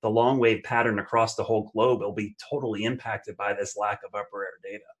the long wave pattern across the whole globe will be totally impacted by this lack of upper air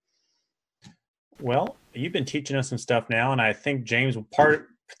data. Well, you've been teaching us some stuff now, and I think, James, part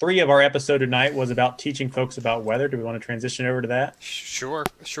 3 of our episode tonight was about teaching folks about weather. Do we want to transition over to that? Sure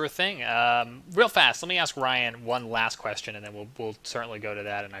thing. Real fast, let me ask Ryan one last question, and then we'll certainly go to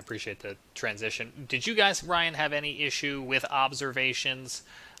that, and I appreciate the transition. Did you guys, Ryan, have any issue with observations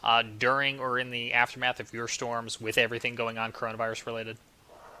during or in the aftermath of your storms with everything going on coronavirus related?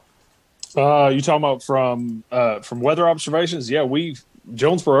 You talking about from weather observations? Yeah,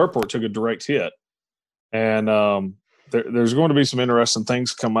 Jonesboro Airport took a direct hit, and there's going to be some interesting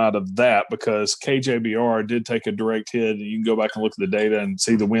things come out of that, because KJBR did take a direct hit, and you can go back and look at the data and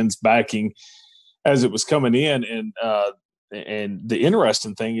see the winds backing as it was coming in. And the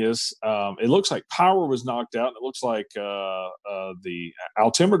interesting thing is, it looks like power was knocked out, and it looks like the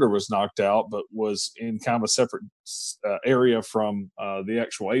altimeter was knocked out, but was in kind of a separate area from the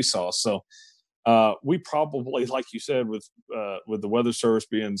actual ASOS. So we probably, like you said, with the weather service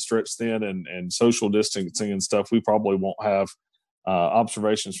being stretched thin and social distancing and stuff, we probably won't have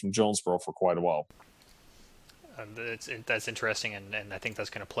observations from Jonesboro for quite a while. That's interesting, and I think that's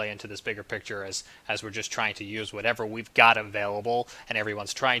going to play into this bigger picture as we're just trying to use whatever we've got available, and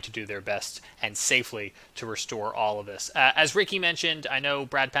everyone's trying to do their best and safely to restore all of this. As Ricky mentioned, I know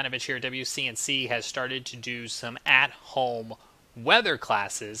Brad Panovich here at WCNC has started to do some at-home weather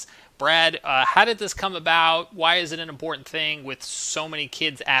classes. Brad, how did this come about? Why is it an important thing with so many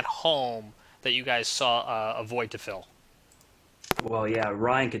kids at home that you guys saw a void to fill? Well, yeah,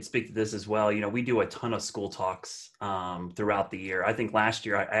 Ryan could speak to this as well. You know, we do a ton of school talks throughout the year. I think last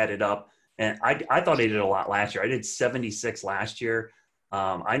year I added up, and I thought I did a lot last year. I did 76 last year.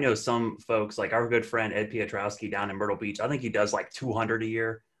 I know some folks, like our good friend Ed Piotrowski down in Myrtle Beach, I think he does like 200 a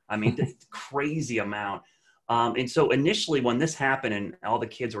year. I mean, it's a crazy amount. And so initially when this happened and all the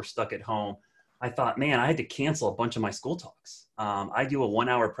kids were stuck at home, I thought, man, I had to cancel a bunch of my school talks. I do a 1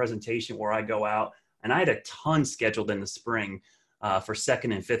 hour presentation where I go out, and I had a ton scheduled in the spring for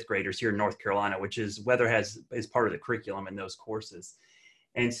second and fifth graders here in North Carolina, which is is part of the curriculum in those courses.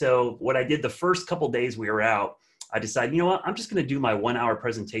 And so what I did the first couple days we were out, I decided, you know what, I'm just going to do my 1 hour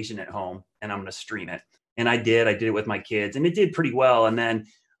presentation at home and I'm going to stream it. And I did it with my kids, and it did pretty well. And then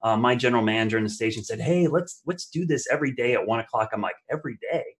my general manager in the station said, hey, let's do this every day at 1 o'clock. I'm like, every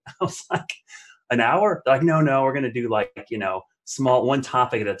day? I was like, an hour? They're like, no, we're going to do like, small, one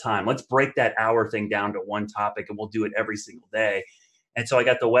topic at a time. Let's break that hour thing down to one topic and we'll do it every single day. And so I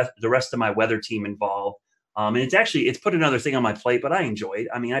got the rest of my weather team involved. And it's put another thing on my plate, but I enjoy it.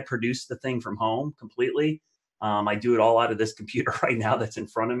 I mean, I produce the thing from home completely. I do it all out of this computer right now that's in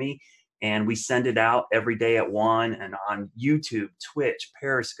front of me. And we send it out every day at 1 and on YouTube, Twitch,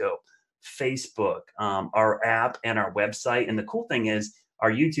 Periscope, Facebook, our app, and our website. And the cool thing is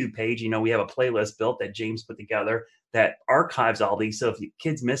our YouTube page, we have a playlist built that James put together that archives all these. So if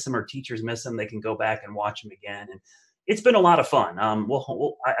kids miss them or teachers miss them, they can go back and watch them again. And it's been a lot of fun.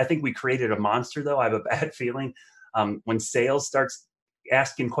 I think we created a monster, though. I have a bad feeling. When sales starts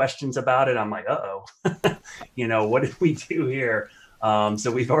asking questions about it, I'm like, uh-oh, what did we do here?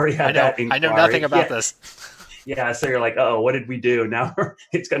 So we've already had that inquiry. I know nothing about this. Yeah, so you're like, oh, what did we do? Now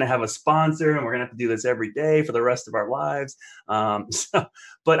it's going to have a sponsor, and we're going to have to do this every day for the rest of our lives.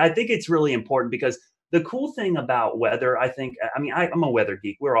 But I think it's really important because the cool thing about weather, I'm a weather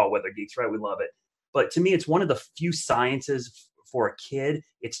geek. We're all weather geeks, right? We love it. But to me, it's one of the few sciences for a kid.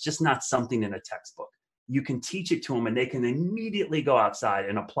 It's just not something in a textbook. You can teach it to them, and they can immediately go outside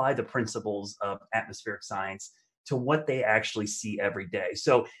and apply the principles of atmospheric science to what they actually see every day.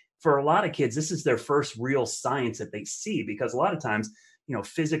 So for a lot of kids, this is their first real science that they see, because a lot of times,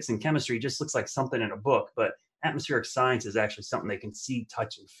 physics and chemistry just looks like something in a book, but atmospheric science is actually something they can see,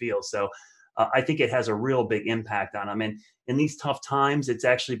 touch, and feel. So I think it has a real big impact on them. And in these tough times, it's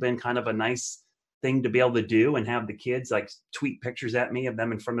actually been kind of a nice thing to be able to do and have the kids like tweet pictures at me of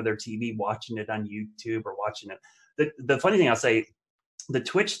them in front of their TV, watching it on YouTube or watching it. The funny thing I'll say, the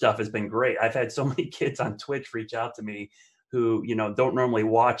Twitch stuff has been great. I've had so many kids on Twitch reach out to me who, don't normally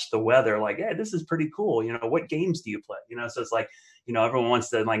watch the weather, like, hey, this is pretty cool. What games do you play? So it's like, everyone wants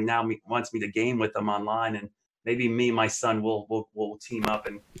to wants me to game with them online, and maybe me and my son will team up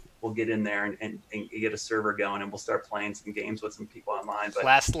and we'll get in there and get a server going, and we'll start playing some games with some people online. But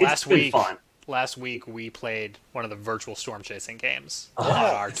last week we played one of the virtual storm chasing games on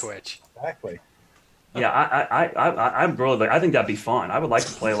our Twitch. Exactly. Yeah, I'm really, I think that'd be fun. I would like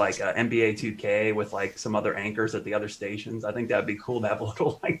to play like NBA 2K with like some other anchors at the other stations. I think that'd be cool to have a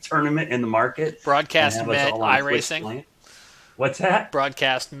little like tournament in the market. Broadcast Met iRacing. What's that?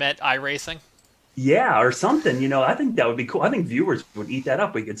 Broadcast Met iRacing. Yeah, or something. I think that would be cool. I think viewers would eat that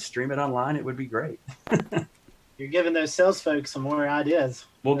up. We could stream it online. It would be great. You're giving those sales folks some more ideas.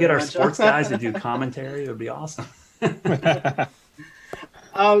 We'll get our sports guys to do commentary. It would be awesome.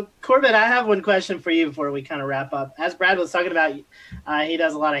 Corbett, I have one question for you before we kind of wrap up. As Brad was talking about, he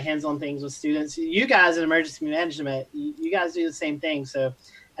does a lot of hands-on things with students. You guys in emergency management, you guys do the same thing. So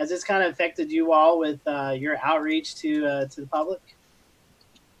has this kind of affected you all with your outreach to the public?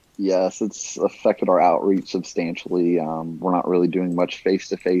 Yes, it's affected our outreach substantially. We're not really doing much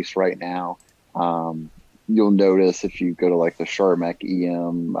face-to-face right now. You'll notice if you go to like the Charmec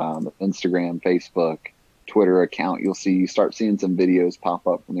EM, Instagram, Facebook, Twitter account, you start seeing some videos pop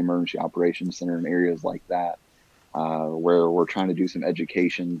up from the Emergency Operations Center in areas like that, where we're trying to do some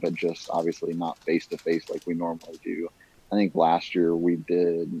education, but just obviously not face-to-face like we normally do. I think last year we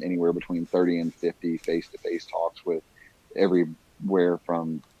did anywhere between 30 and 50 face-to-face talks with everywhere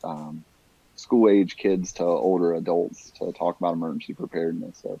from school-age kids to older adults to talk about emergency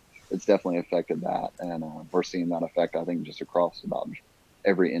preparedness. So it's definitely affected that, and we're seeing that effect, I think, just across about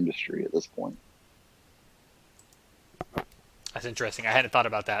every industry at this point. That's interesting. I hadn't thought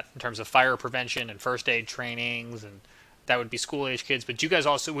about that in terms of fire prevention and first aid trainings, and that would be school-age kids. But you guys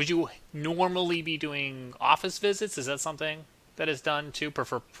also, would you normally be doing office visits? Is that something that is done too,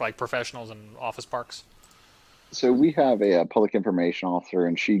 for like professionals in office parks? So we have a public information officer,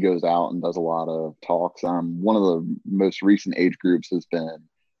 and she goes out and does a lot of talks. One of the most recent age groups has been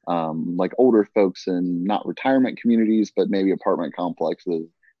like older folks in not retirement communities, but maybe apartment complexes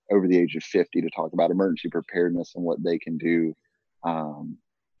over the age of 50 to talk about emergency preparedness and what they can do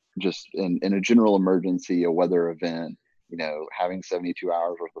Just in a general emergency, a weather event, having 72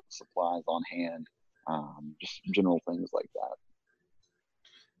 hours worth of supplies on hand, just general things like that.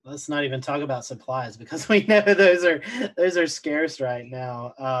 Let's not even talk about supplies because we know those are scarce right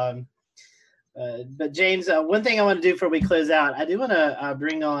now. But James, one thing I want to do before we close out, I do want to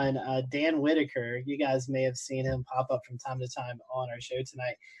bring on Dan Whitaker. You guys may have seen him pop up from time to time on our show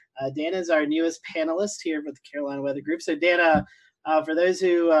tonight. Dan is our newest panelist here with the Carolina Weather Group. So Dan, for those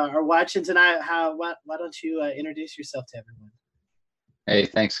who are watching tonight, why don't you introduce yourself to everyone? Hey,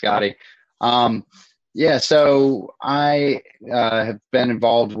 thanks, Scotty. Yeah, so I have been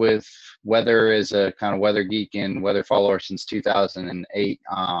involved with weather as a kind of weather geek and weather follower since 2008,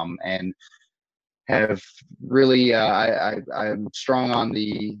 and have really I'm strong on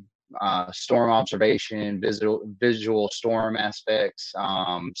the storm observation, visual storm aspects,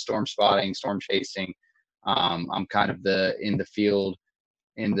 storm spotting, storm chasing. I'm kind of in the field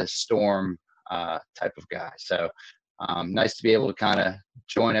in the storm type of guy. So nice to be able to kind of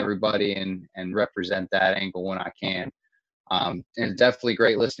join everybody and represent that angle when I can. And it's definitely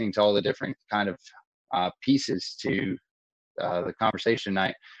great listening to all the different kind of pieces to the conversation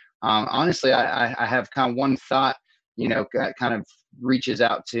tonight. Honestly, I have kind of one thought, kind of reaches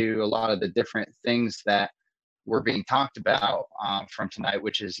out to a lot of the different things that were being talked about from tonight,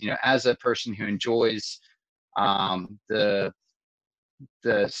 which is, as a person who enjoys the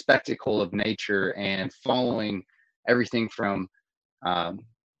spectacle of nature and following everything from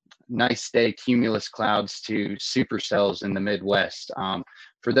nice day cumulus clouds to supercells in the Midwest.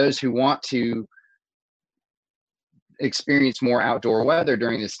 For those who want to experience more outdoor weather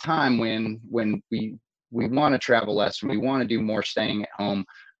during this time when we want to travel less and we want to do more staying at home,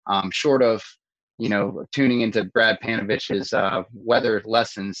 short of tuning into Brad Panovich's weather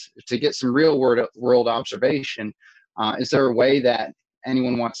lessons to get some real world observation, is there a way that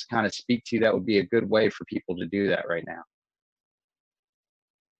anyone wants to kind of speak to that would be a good way for people to do that right now?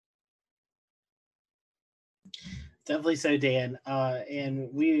 Definitely so, Dan. And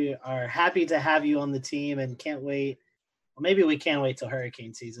we are happy to have you on the team and can't wait. Well, maybe we can't wait till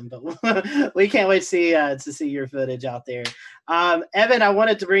hurricane season, but we can't wait to see your footage out there. Evan, I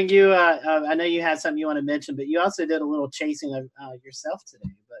wanted to bring you. I know you had something you want to mention, but you also did a little chasing of yourself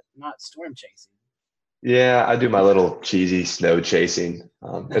today, but not storm chasing. Yeah, I do my little cheesy snow chasing.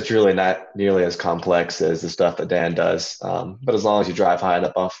 It's really not nearly as complex as the stuff that Dan does. But as long as you drive high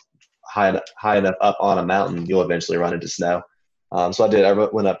enough up on a mountain, you'll eventually run into snow. So I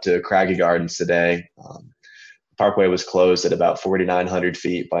went up to Craggy Gardens today. Parkway was closed at about 4,900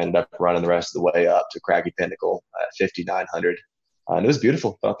 feet, but I ended up running the rest of the way up to Craggy Pinnacle at 5,900. And it was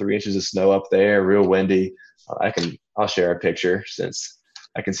beautiful, about 3 inches of snow up there, real windy. I'll share a picture since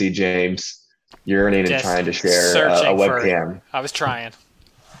I can see James yearning and trying to share a webcam. I was trying.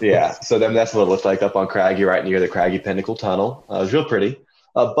 Yeah, so then that's what it looked like up on Craggy, right near the Craggy Pinnacle Tunnel. It was real pretty.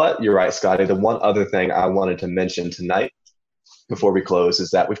 But you're right, Scotty. The one other thing I wanted to mention tonight before we close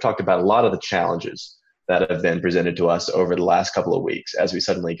is that we've talked about a lot of the challenges that have been presented to us over the last couple of weeks as we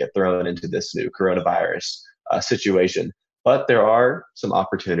suddenly get thrown into this new coronavirus situation. But there are some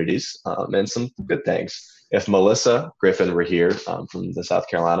opportunities and some good things. If Melissa Griffin were here from the South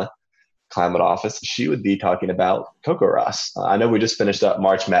Carolina Climate Office, she would be talking about CoCoRaHS. I know we just finished up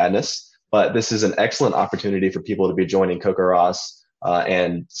March Madness, but this is an excellent opportunity for people to be joining CoCoRaHS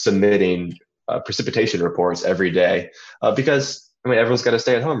and submitting precipitation reports every day because everyone's got to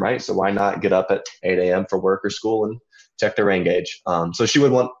stay at home, right? So why not get up at 8 a.m. for work or school and check the rain gauge? So she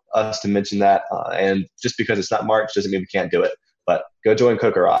would want us to mention that. And just because it's not March doesn't mean we can't do it. But go join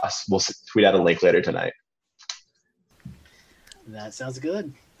CoCoRaHS. We'll tweet out a link later tonight. That sounds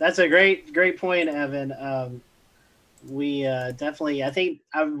good. That's a great point, Evan. We definitely, I think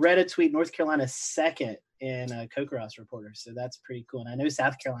I read a tweet, North Carolina's second in CoCoRaHS reporters, so that's pretty cool. And I know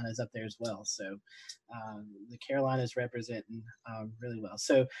South Carolina is up there as well, so the Carolinas representing really well.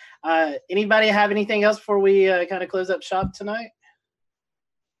 So anybody have anything else before we kind of close up shop tonight?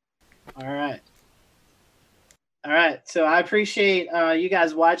 All right, so I appreciate you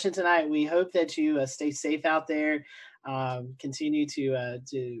guys watching tonight. We hope that you stay safe out there. Continue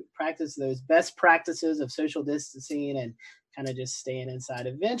to practice those best practices of social distancing and kind of just staying inside.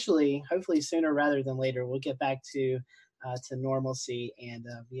 Eventually, hopefully sooner rather than later, we'll get back to normalcy and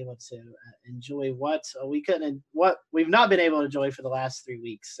be able to enjoy what we've not been able to enjoy for the last 3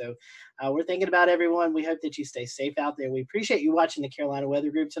 weeks. So we're thinking about everyone. We hope that you stay safe out there. We appreciate you watching the Carolina Weather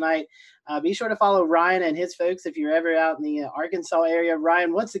Group tonight. Be sure to follow Ryan and his folks if you're ever out in the Arkansas area.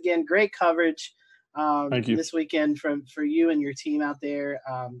 Ryan, once again, great coverage. Thank you. This weekend for you and your team out there.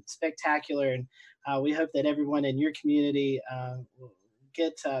 Spectacular. And We hope that everyone in your community will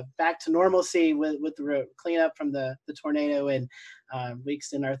get back to normalcy with the cleanup from the tornado, and we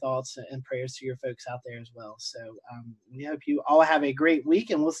extend our thoughts and prayers to your folks out there as well. So we hope you all have a great week,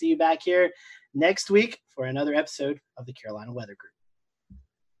 and we'll see you back here next week for another episode of the Carolina Weather Group.